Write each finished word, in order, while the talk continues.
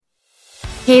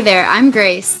Hey there, I'm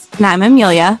Grace. And I'm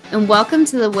Amelia. And welcome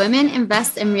to the Women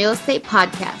Invest in Real Estate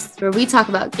podcast, where we talk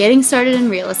about getting started in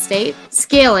real estate,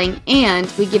 scaling,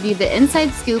 and we give you the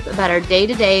inside scoop about our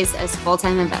day-to-days as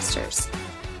full-time investors.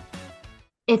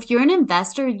 If you're an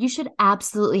investor, you should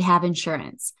absolutely have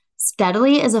insurance.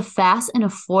 Steadily is a fast and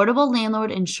affordable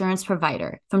landlord insurance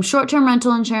provider. From short-term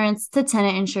rental insurance to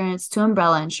tenant insurance to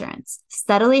umbrella insurance,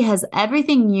 Steadily has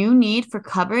everything you need for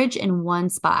coverage in one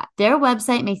spot. Their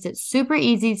website makes it super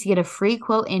easy to get a free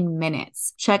quote in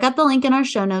minutes. Check out the link in our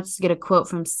show notes to get a quote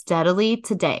from Steadily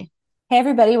today. Hey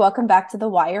everybody, welcome back to the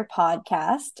WIIRE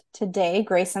podcast. Today,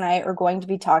 Grace and I are going to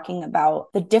be talking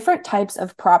about the different types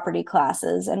of property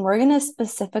classes, and we're going to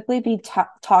specifically be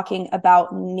talking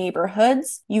about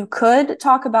neighborhoods. You could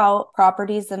talk about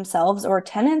properties themselves or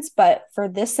tenants, but for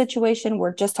this situation,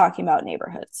 we're just talking about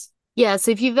neighborhoods. Yeah,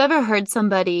 so if you've ever heard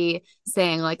somebody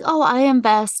saying like, oh, I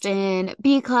invest in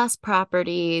B-class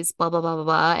properties, blah, blah, blah, blah,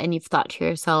 blah, and you've thought to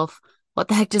yourself, what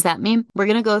the heck does that mean? We're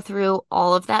going to go through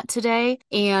all of that today,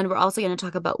 and we're also going to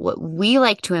talk about what we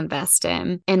like to invest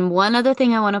in. And one other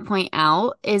thing I want to point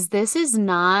out is this is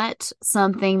not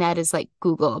something that is like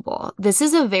Googleable. This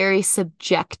is a very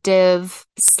subjective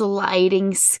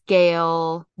sliding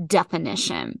scale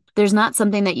definition. There's not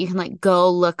something that you can like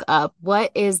go look up.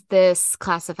 What is this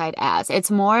classified as? It's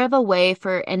more of a way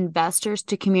for investors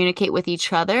to communicate with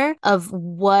each other of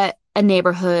what a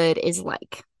neighborhood is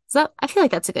like. So I feel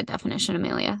like that's a good definition,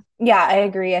 Amelia. Yeah, I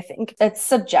agree. I think it's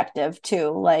subjective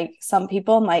too. Like some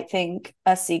people might think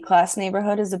a C-class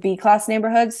neighborhood is a B-class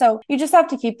neighborhood. So you just have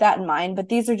to keep that in mind. But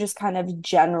these are just kind of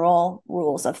general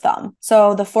rules of thumb.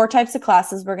 So the 4 types of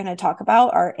classes we're going to talk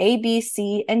about are A, B,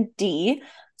 C, and D.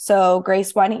 So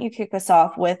Grace, why don't you kick us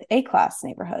off with A-class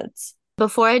neighborhoods?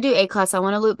 Before I do A-class, I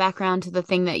want to loop back around to the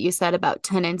thing that you said about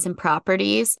tenants and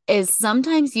properties is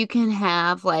sometimes you can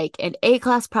have like an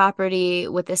A-class property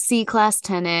with a C-class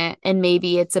tenant and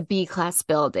maybe it's a B-class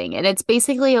building. And it's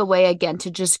basically a way, again,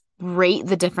 to just rate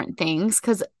the different things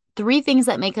because 3 things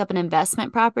that make up an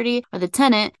investment property are the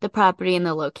tenant, the property, and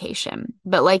the location.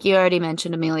 But like you already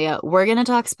mentioned, Amelia, we're going to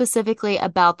talk specifically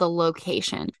about the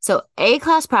location. So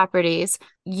A-class properties,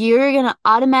 you're going to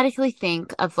automatically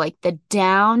think of like the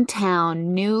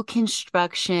downtown, new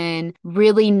construction,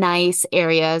 really nice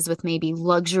areas with maybe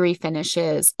luxury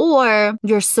finishes, or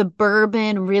your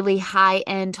suburban, really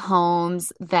high-end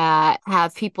homes that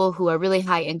have people who are really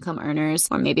high income earners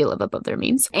or maybe live above their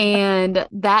means. And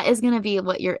that is going to be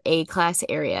what your A-class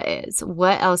area is.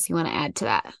 What else you want to add to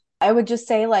that? I would just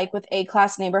say like with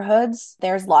A-class neighborhoods,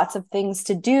 there's lots of things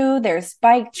to do. There's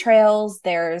bike trails,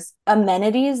 there's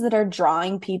amenities that are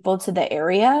drawing people to the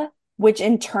area, which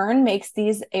in turn makes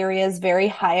these areas very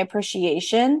high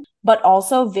appreciation, but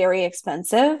also very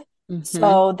expensive. Mm-hmm.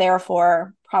 So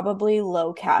therefore, probably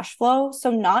low cash flow. So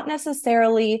not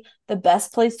necessarily the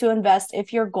best place to invest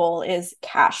if your goal is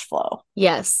cash flow.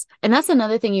 Yes. And that's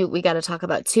another thing we got to talk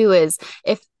about too is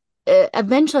if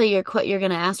eventually you're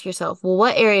going to ask yourself, well,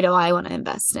 what area do I want to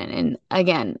invest in? And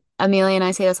again, Amelia and I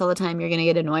say this all the time, you're going to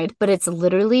get annoyed, but it's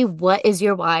literally what is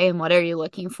your why and what are you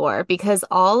looking for? Because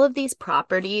all of these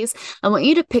properties, I want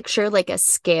you to picture like a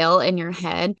scale in your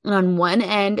head. And on one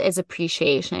end is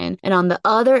appreciation and on the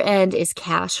other end is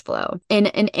cash flow. And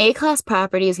an A-class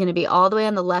property is going to be all the way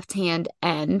on the left-hand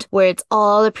end where it's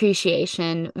all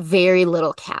appreciation, very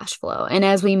little cash flow. And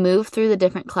as we move through the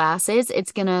different classes,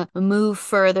 it's going to move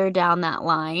further down that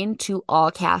line to all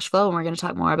cash flow. And we're going to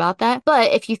talk more about that.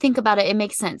 But if you think about it, it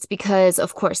makes sense. Because,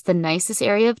 of course, the nicest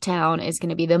area of town is going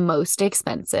to be the most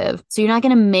expensive. So you're not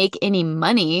going to make any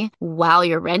money while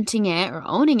you're renting it or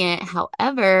owning it.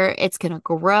 However, it's going to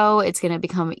grow. It's going to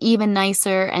become even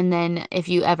nicer. And then if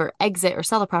you ever exit or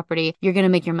sell the property, you're going to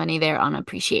make your money there on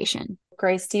appreciation.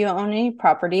 Grace, do you own any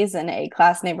properties in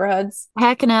A-class neighborhoods?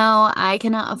 Heck no, I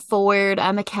cannot afford.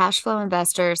 I'm a cash flow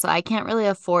investor, so I can't really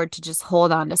afford to just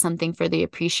hold on to something for the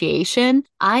appreciation.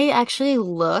 I actually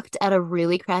looked at a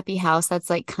really crappy house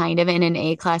that's like kind of in an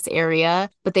A-class area,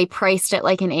 but they priced it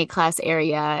like an A-class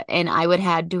area, and I would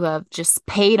had to have just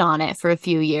paid on it for a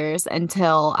few years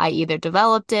until I either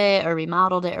developed it or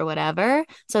remodeled it or whatever.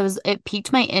 So it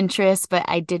piqued my interest, but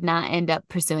I did not end up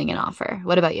pursuing an offer.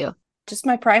 What about you? Just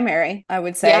my primary, I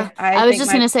would say. Yeah, I was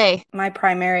just going to say. My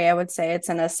primary, I would say it's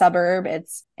in a suburb.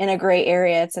 It's in a great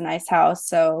area. It's a nice house.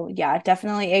 So yeah,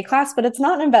 definitely A-class, but it's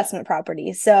not an investment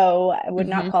property. So I would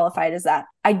not qualify it as that.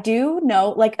 I do know,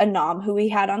 like Anam, who we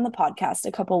had on the podcast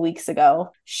a couple weeks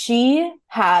ago, she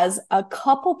has a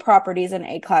couple properties in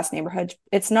A-class neighborhoods.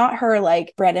 It's not her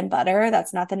like bread and butter.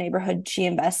 That's not the neighborhood she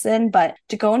invests in. But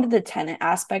to go into the tenant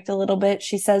aspect a little bit,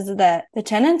 she says that the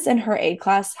tenants in her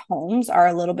A-class homes are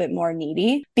a little bit more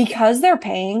needy because they're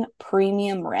paying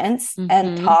premium rents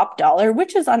and Hmm. top dollar,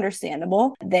 which is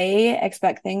understandable. They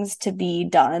expect things to be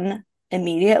done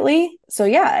immediately. So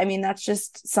yeah, I mean, that's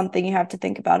just something you have to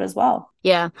think about as well.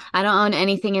 Yeah, I don't own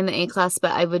anything in the A class,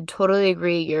 but I would totally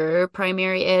agree your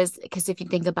primary is because if you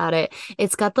think about it,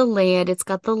 it's got the land, it's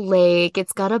got the lake,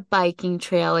 it's got a biking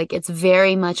trail. Like it's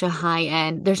very much a high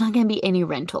end. There's not going to be any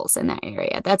rentals in that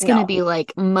area. That's going to No. be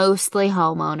like mostly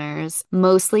homeowners,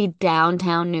 mostly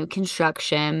downtown new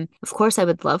construction. Of course, I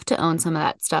would love to own some of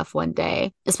that stuff one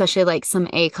day, especially like some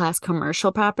A class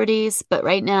commercial properties, but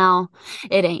right now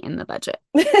it ain't in the budget.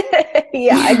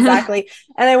 Yeah, exactly.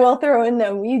 And I will throw in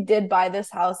that we did buy this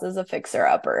house as a fixer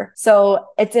upper. So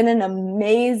it's in an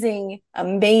amazing,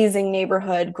 amazing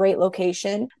neighborhood, great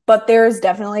location. But there's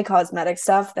definitely cosmetic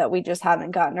stuff that we just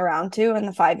haven't gotten around to in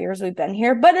the 5 years we've been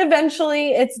here. But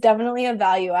eventually it's definitely a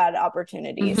value add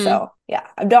opportunity. Hmm. So yeah,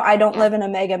 I don't Yeah. live in a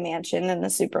mega mansion in a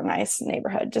super nice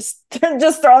neighborhood. Just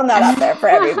throwing that out there for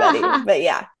everybody. But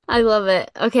yeah. I love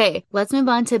it. Okay, let's move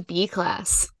on to B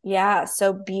class. Yeah,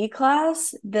 so B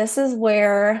class, this is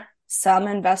where some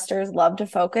investors love to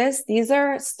focus. These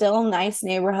are still nice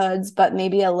neighborhoods, but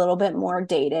maybe a little bit more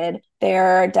dated.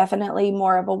 They're definitely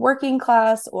more of a working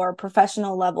class or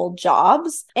professional level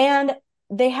jobs. And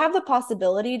they have the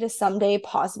possibility to someday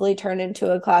possibly turn into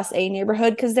a class A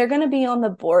neighborhood because they're going to be on the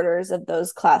borders of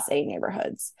those class A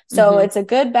neighborhoods. So Hmm. it's a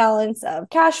good balance of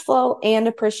cash flow and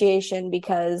appreciation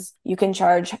because you can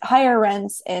charge higher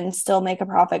rents and still make a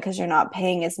profit because you're not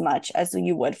paying as much as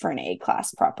you would for an A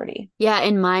class property. Yeah,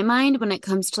 in my mind, when it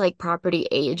comes to like property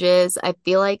ages, I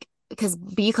feel like because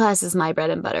B class is my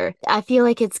bread and butter, I feel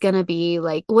like it's gonna be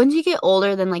like once you get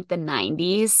older than like the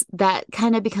 90s, that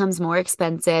kind of becomes more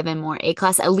expensive and more A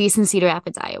class, at least in Cedar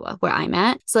Rapids, Iowa, where I'm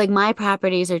at. So like my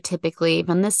properties are typically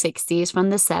from the 60s,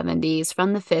 from the 70s,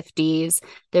 from the 50s.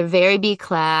 They're very B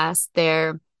class.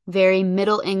 They're very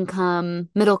middle income,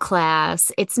 middle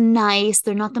class. It's nice.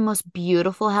 They're not the most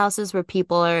beautiful houses where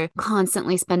people are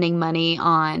constantly spending money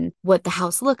on what the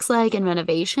house looks like and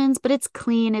renovations, but it's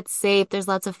clean, it's safe, there's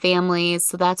lots of families.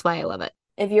 So that's why I love it.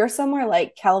 If you're somewhere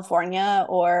like California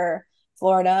or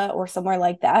Florida or somewhere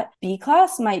like that, B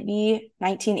class might be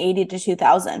 1980 to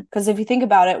 2000. Because if you think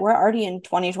about it, we're already in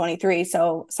 2023.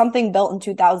 So something built in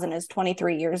 2000 is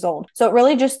 23 years old. So it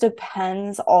really just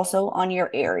depends also on your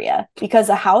area. Because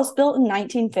a house built in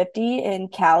 1950 in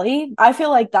Cali, I feel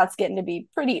like that's getting to be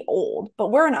pretty old. But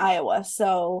we're in Iowa.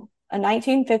 So a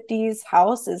 1950s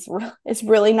house is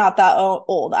really not that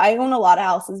old. I own a lot of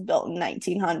houses built in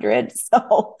 1900,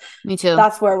 so Me too.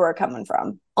 that's where we're coming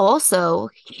from. Also,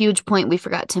 huge point we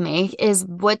forgot to make is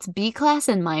what's B class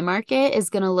in my market is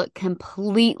going to look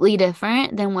completely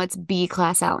different than what's B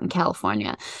class out in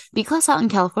California. B class out in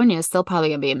California is still probably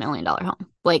going to be $1 million home,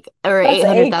 like or That's A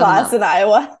 800,000 class dollars. in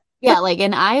Iowa. Yeah, like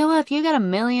in Iowa, if you got $1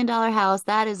 million house,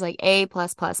 that is like A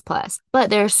plus plus plus. But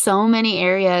there are so many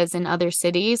areas in other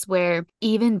cities where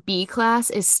even B class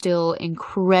is still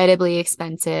incredibly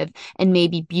expensive and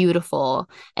maybe beautiful,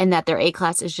 and that their A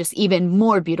class is just even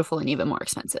more beautiful and even more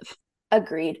expensive.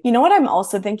 Agreed. You know what I'm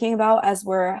also thinking about as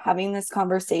we're having this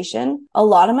conversation? A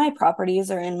lot of my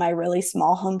properties are in my really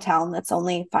small hometown that's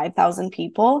only 5,000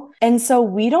 people. And so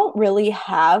we don't really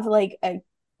have like a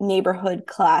neighborhood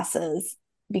classes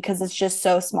because it's just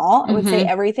so small. I would say Hmm.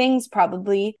 everything's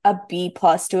probably a B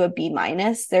plus to a B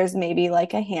minus. There's maybe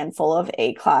like a handful of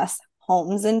A class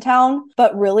homes in town,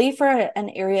 but really for an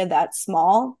area that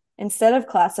small, instead of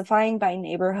classifying by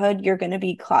neighborhood, you're going to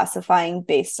be classifying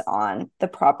based on the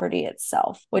property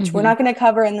itself, which we're Hmm. not going to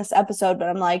cover in this episode, but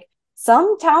I'm like,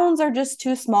 some towns are just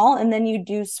too small. And then you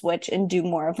do switch and do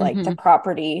more of like the Hmm.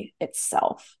 property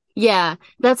itself. Yeah,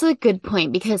 that's a good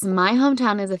point because my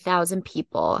hometown is 1,000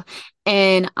 people.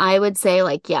 And I would say,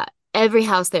 like, yeah, every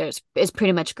house there is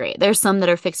pretty much great. There's some that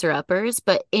are fixer-uppers,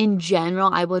 but in general,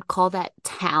 I would call that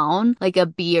town like a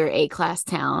B or A class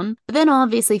town. But then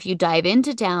obviously, if you dive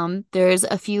into town, there's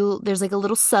like a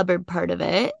little suburb part of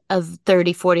it of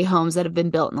 30, 40 homes that have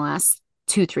been built in the last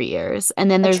 2, 3 years. And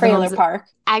then A there's the trailer homes that park.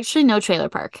 actually no trailer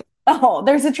park. Oh,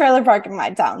 there's a trailer park in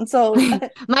my town. So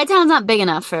My town's not big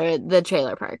enough for the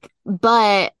trailer park.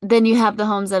 But then you have the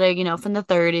homes that are, from the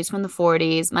 30s, from the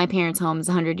 40s. My parents' home is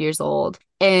 100 years old.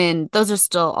 And those are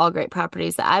still all great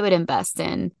properties that I would invest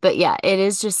in. But yeah, it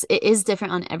is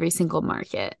different on every single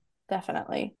market.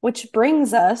 definitely. Which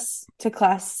brings us to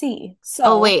Class C. Oh,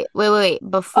 So, wait. oh,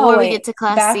 Before we get wait, to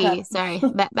Class back C, up. sorry,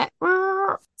 back.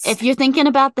 If you're thinking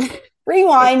about the if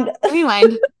Rewind.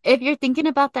 rewind, if you're thinking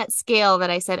about that scale that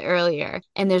I said earlier,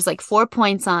 and there's like 4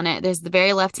 points on it, there's the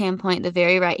very left-hand point, the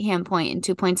very right-hand point, and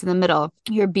 2 points in the middle.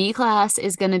 Your B class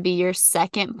is going to be your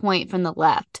second point from the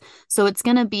left. So it's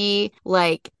going to be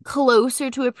like closer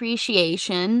to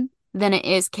appreciation than it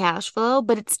is cash flow,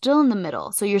 but it's still in the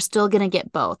middle. So you're still going to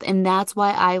get both. And that's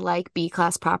why I like B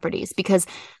class properties because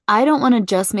I don't want to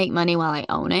just make money while I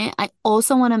own it. I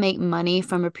also want to make money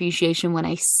from appreciation when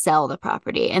I sell the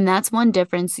property. And that's one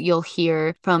difference you'll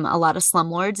hear from a lot of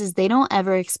slumlords is they don't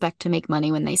ever expect to make money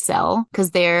when they sell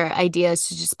because their idea is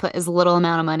to just put as little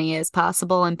amount of money as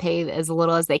possible and pay as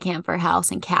little as they can for a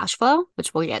house and cash flow,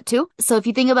 which we'll get to. So if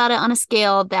you think about it on a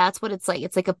scale, that's what it's like.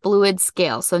 It's like a fluid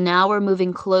scale. So now we're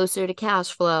moving closer to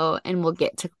cash flow and we'll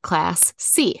get to Class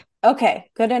C. Okay,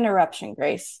 good interruption,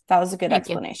 Grace. That was a good Thank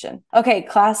you. explanation. Okay,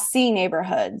 Class C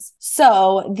neighborhoods.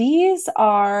 So these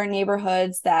are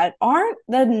neighborhoods that aren't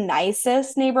the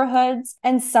nicest neighborhoods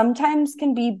and sometimes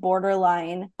can be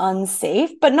borderline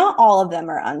unsafe, but not all of them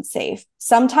are unsafe.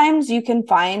 Sometimes you can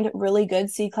find really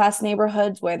good C-class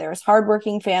neighborhoods where there's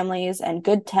hardworking families and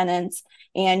good tenants,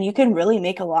 and you can really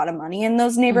make a lot of money in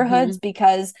those neighborhoods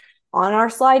because on our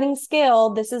sliding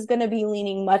scale, this is going to be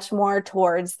leaning much more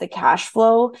towards the cash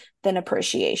flow than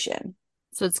appreciation.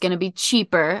 So it's going to be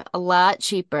cheaper, a lot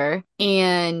cheaper.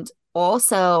 And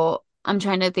also, I'm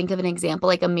trying to think of an example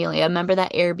like Amelia. Remember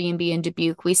that Airbnb in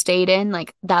Dubuque we stayed in?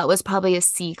 Like that was probably a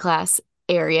C class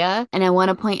area. And I want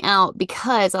to point out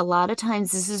because a lot of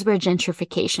times this is where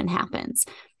gentrification happens.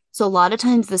 So a lot of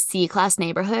times the C-class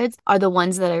neighborhoods are the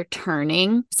ones that are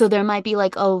turning. So there might be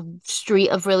like a street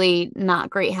of really not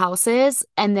great houses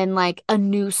and then like a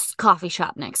new coffee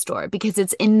shop next door because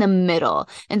it's in the middle.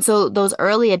 And so those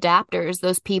early adapters,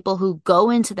 those people who go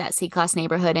into that C-class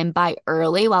neighborhood and buy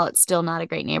early while it's still not a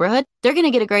great neighborhood, they're going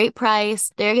to get a great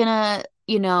price. They're going to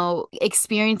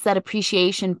experience that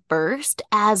appreciation first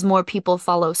as more people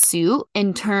follow suit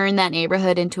and turn that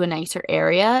neighborhood into a nicer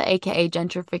area, aka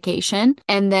gentrification.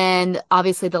 And then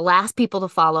obviously the last people to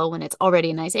follow when it's already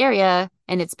a nice area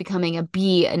and it's becoming a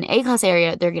B, an A class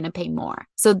area, they're going to pay more.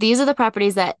 So these are the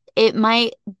properties that it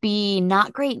might be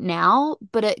not great now,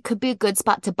 but it could be a good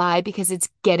spot to buy because it's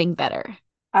getting better.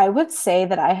 I would say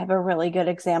that I have a really good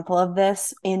example of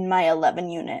this in my 11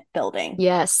 unit building.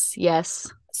 Yes, yes.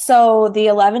 So the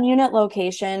 11 unit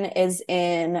location is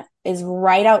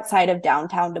right outside of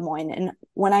downtown Des Moines. And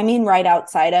when I mean right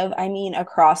outside of, I mean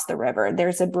across the river.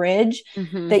 There's a bridge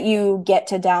Mm-hmm. that you get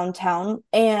to downtown,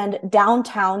 and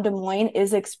downtown Des Moines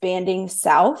is expanding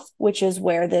south, which is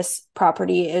where this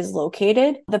property is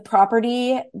located. The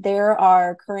property, there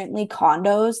are currently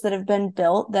condos that have been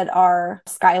built that are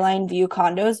skyline view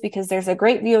condos because there's a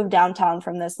great view of downtown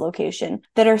from this location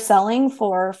that are selling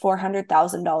for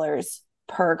 $400,000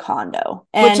 per condo.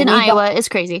 Which And in we bought Iowa is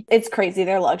crazy. it's crazy.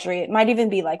 They're luxury. It might even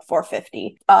be like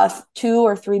 450. 2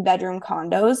 or 3 bedroom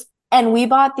condos. And we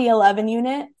bought the 11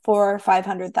 unit for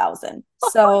 500,000.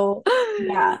 So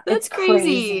yeah, That's it's crazy.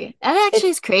 crazy. That actually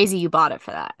It's is crazy you bought it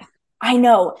for that. I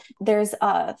know there's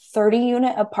a 30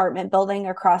 unit apartment building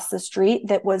across the street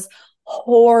that was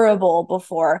horrible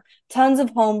before. Tons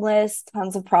of homeless,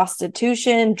 tons of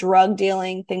prostitution, drug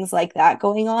dealing, things like that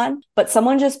going on. But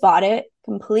someone just bought it,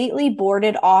 completely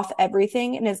boarded off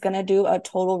everything, and is going to do a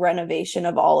total renovation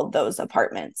of all of those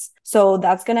apartments. So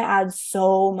that's going to add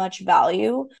so much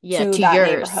value Yeah, to to that yours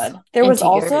neighborhood. There and was to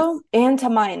yours. also, and to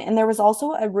mine, and there was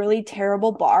also a really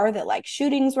terrible bar that like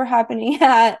shootings were happening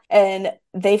at. And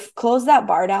they've closed that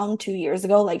bar down 2 years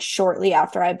ago, like shortly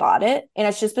after I bought it. And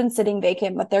it's just been sitting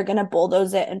vacant, but they're going to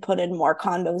bulldoze it and put in more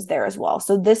condos there as well.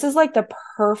 So this is like the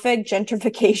perfect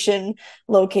gentrification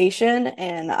location.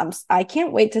 And I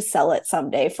can't wait to sell it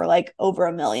someday for like over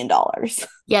 $1 million.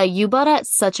 Yeah, you bought at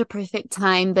such a perfect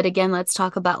time. But again, let's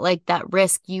talk about like that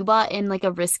risk. You bought in like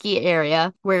a risky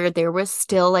area where there was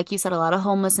still, like you said, a lot of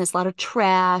homelessness, a lot of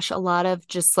trash, a lot of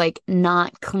just like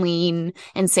not clean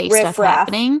and safe stuff Riff raff.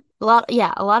 happening. A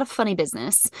lot of funny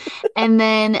business. And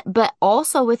then, but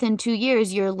also within 2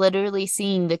 years, you're literally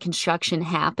seeing the construction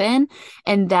happen.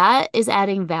 And that is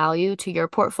adding value to your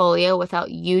portfolio without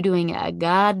you doing a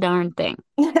god darn thing.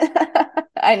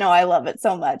 I know, I love it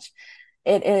so much.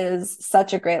 It is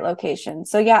such a great location.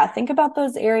 So yeah, think about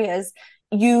those areas.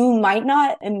 You might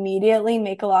not immediately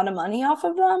make a lot of money off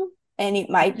of them, and it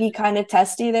might be kind of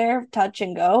testy there, touch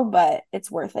and go, but it's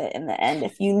worth it in the end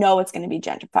if you know it's going to be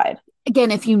gentrified.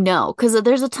 Again, if you know, because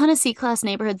there's a ton of C-class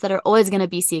neighborhoods that are always going to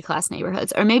be C-class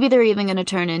neighborhoods, or maybe they're even going to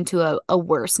turn into a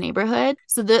worse neighborhood.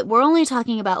 So that we're only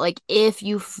talking about like if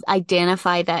you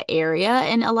identify that area.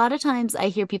 And a lot of times I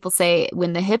hear people say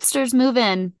when the hipsters move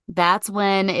in, that's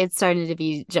when it's starting to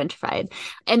be gentrified.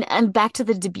 And back to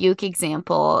the Dubuque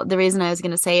example, the reason I was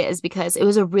going to say it is because it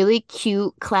was a really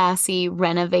cute, classy,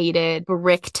 renovated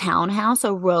brick townhouse,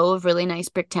 a row of really nice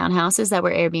brick townhouses that were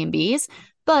Airbnbs.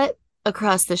 But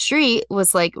across the street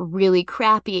was like really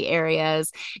crappy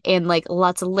areas and like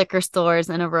lots of liquor stores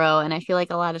in a row. And I feel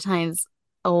like a lot of times,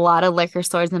 a lot of liquor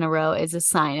stores in a row is a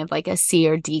sign of like a C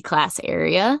or D class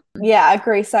area. Yeah,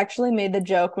 Grace actually made the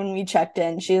joke when we checked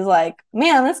in. She's like,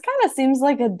 man, this kind of seems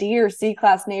like a D or C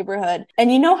class neighborhood.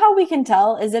 And you know how we can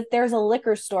tell is if there's a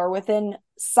liquor store within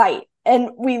sight. And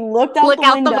we looked out Look the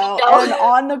out the window, and window.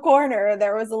 on the corner,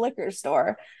 there was a liquor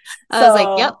store. I was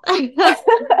like, yep.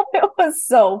 So it was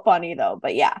so funny, though.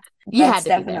 But yeah, You that's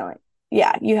had to be there. definitely,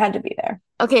 yeah, you had to be there.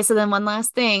 Okay, so then one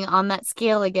last thing on that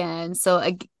scale again. So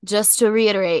just to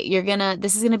reiterate,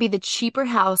 this is gonna be the cheaper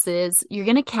houses. You're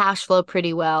gonna cash flow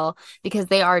pretty well because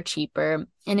they are cheaper.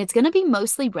 And it's gonna be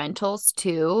mostly rentals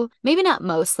too. Maybe not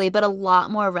mostly, but a lot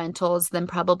more rentals than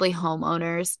probably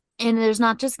homeowners. And there's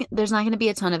not gonna be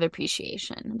a ton of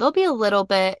appreciation. There'll be a little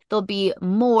bit, there'll be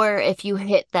more if you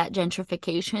hit that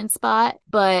gentrification spot,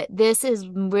 but this is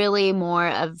really more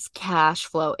of cash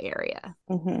flow area.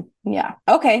 Yeah.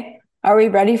 Okay. Are we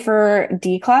ready for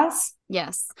D class?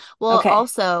 Yes. Well, Okay.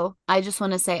 also, I just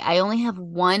want to say I only have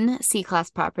one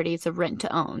C-class property. It's a rent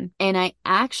to own. And I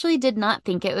actually did not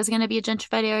think it was going to be a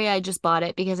gentrified area. I just bought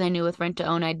it because I knew with rent to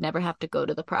own, I'd never have to go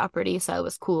to the property. So I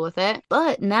was cool with it.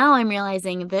 But now I'm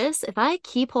realizing this, if I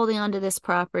keep holding on to this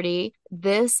property,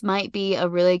 this might be a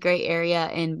really great area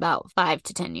in about 5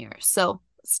 to 10 years. So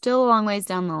still a long ways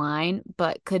down the line,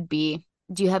 but could be.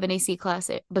 Do you have an AC class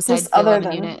Just besides the other 11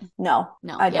 than, unit? no,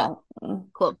 No. I Yeah.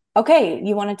 don't. Cool. Okay.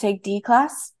 You want to take D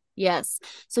class? Yes.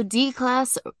 So D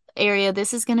class area,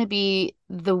 this is going to be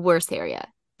the worst area.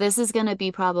 This is going to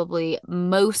be probably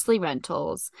mostly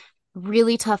rentals,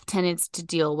 really tough tenants to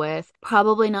deal with,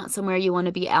 probably not somewhere you want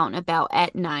to be out and about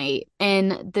at night.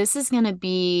 And this is going to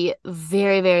be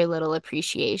very, very little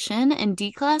appreciation. And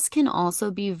D class can also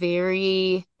be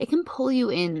it can pull you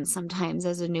in sometimes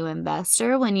as a new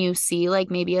investor when you see like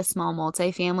maybe a small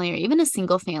multifamily or even a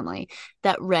single family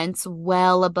that rents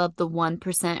well above the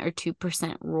 1% or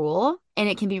 2% rule. And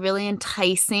it can be really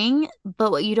enticing,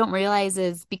 but what you don't realize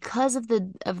is because of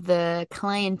the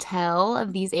clientele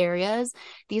of these areas,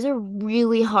 these are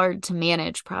really hard to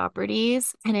manage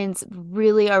properties. Tenants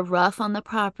really are rough on the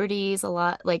properties. A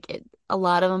lot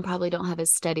of them probably don't have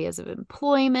as steady as of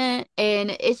employment,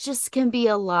 and it just can be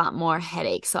a lot more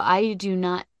headache. So I do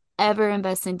not ever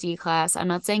invest in D class. I'm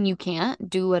not saying you can't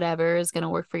do whatever is going to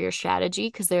work for your strategy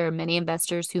because there are many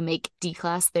investors who make D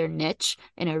class their niche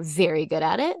and are very good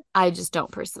at it. I just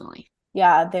don't personally.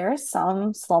 Yeah, there are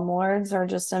some slumlords or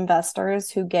just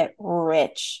investors who get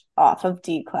rich off of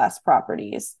D class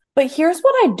properties. But here's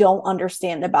what I don't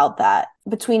understand about that.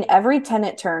 Between every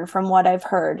tenant turn, from what I've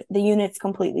heard, the unit's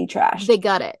completely trashed. They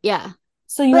got it. Yeah.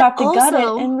 So you But have to gut it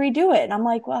also, and redo it. And I'm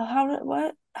like, well,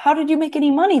 how did you make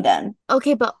any money then?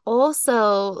 okay, but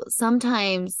also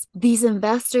sometimes these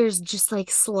investors just like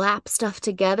slap stuff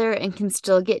together and can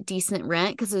still get decent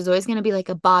rent because there's always going to be like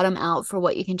a bottom out for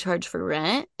what you can charge for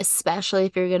rent, especially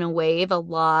if you're going to waive a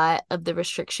lot of the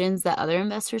restrictions that other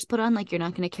investors put on. Like you're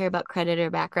not going to care about credit or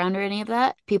background or any of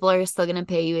that. People are still going to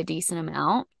pay you a decent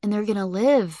amount and they're going to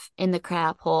live in the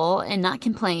crap hole and not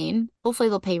complain. Hopefully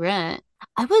they'll pay rent.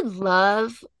 I would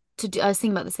love I was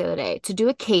thinking about this the other day, to do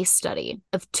a case study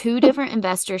of two different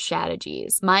investor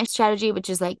strategies. My strategy, which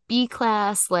is like B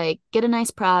class, like get a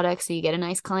nice product so you get a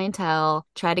nice clientele,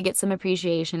 try to get some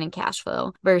appreciation and cash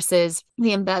flow, versus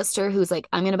the investor who's like,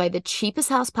 I'm going to buy the cheapest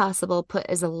house possible, put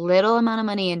as a little amount of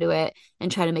money into it,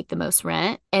 and try to make the most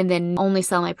rent, and then only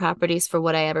sell my properties for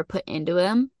what I ever put into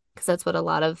them. Because that's what a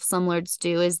lot of slumlords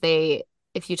do is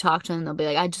if you talk to them, they'll be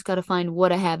like, I just got to find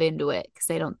what I have into it because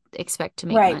they don't expect to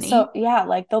make Right. money. So yeah,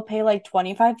 like they'll pay like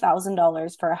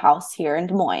 $25,000 for a house here in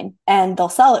Des Moines and they'll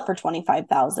sell it for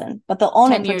 25,000, but they'll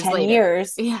own 10 it for years 10 later.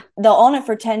 years. Yeah. They'll own it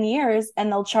for 10 years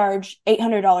and they'll charge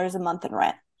 $800 a month in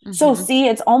rent. So Hmm. see,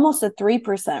 it's almost a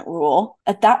 3% rule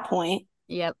at that point.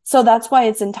 Yep. So that's why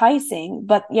it's enticing,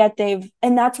 but yet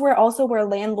and that's where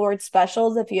landlord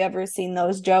specials, if you ever seen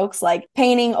those jokes, like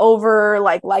painting over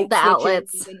like light The switches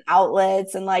outlets, and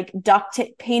outlets and like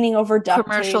painting over duct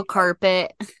commercial tape.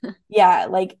 carpet. Yeah,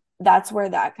 like that's where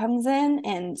that comes in.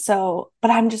 And so,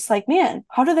 but I'm just like, man,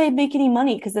 how do they make any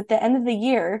money? Because at the end of the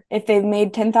year, if they've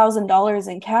made $10,000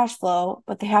 in cash flow,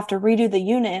 but they have to redo the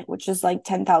unit, which is like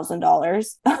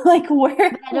 $10,000, like But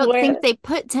I don't think where, they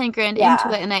put 10 grand into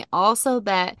yeah, it. And I also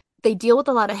bet they deal with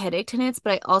a lot of headache tenants,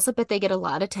 but I also bet they get a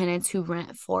lot of tenants who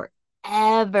rent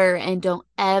forever and don't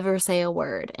ever say a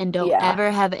word and don't yeah.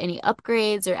 ever have any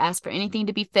upgrades or ask for anything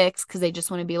to be fixed because they just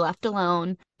want to be left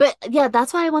alone. But yeah,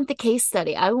 that's why I want the case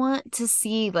study. I want to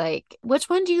see like which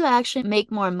one do you actually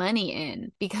make more money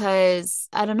in? Because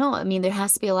I don't know. I mean, there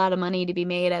has to be a lot of money to be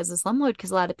made as a slumlord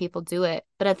because a lot of people do it.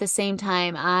 But at the same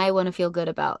time, I want to feel good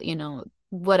about,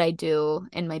 what I do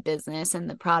in my business and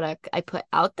the product I put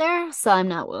out there. So I'm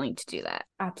not willing to do that.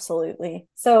 Absolutely.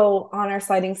 So on our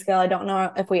sliding scale, I don't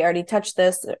know if we already touched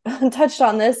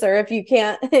on this, or if you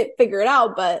can't figure it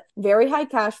out, but very high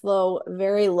cash flow,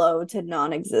 very low to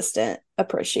non-existent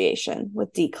appreciation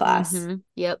with D class.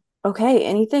 Yep. Okay.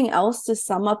 Anything else to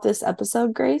sum up this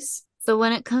episode, Grace? So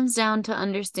when it comes down to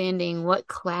understanding what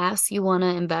class you want to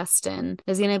invest in,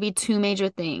 there's going to be two major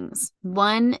things.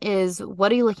 One is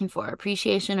what are you looking for?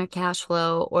 Appreciation or cash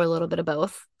flow or a little bit of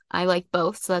both? I like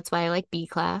both, so that's why I like B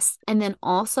class. And then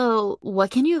also,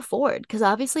 what can you afford? Because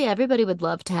obviously everybody would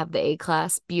love to have the A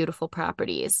class beautiful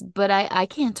properties, but I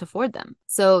can't afford them.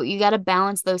 So you got to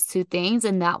balance those two things,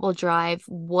 and that will drive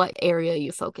what area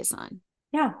you focus on.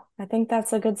 Yeah, I think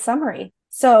that's a good summary.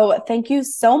 So thank you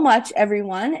so much,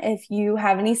 everyone. If you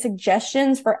have any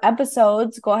suggestions for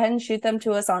episodes, go ahead and shoot them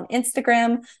to us on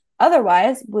Instagram.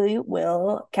 Otherwise, we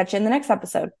will catch you in the next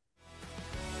episode.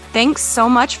 Thanks so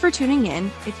much for tuning in.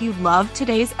 If you loved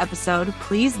today's episode,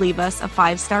 please leave us a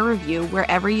 5-star review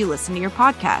wherever you listen to your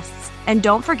podcasts. And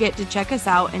don't forget to check us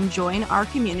out and join our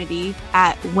community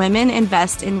at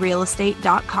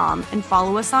womeninvestinrealestate.com and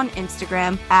follow us on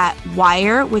Instagram at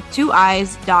WIIRE with 2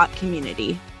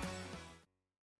 eyes.community.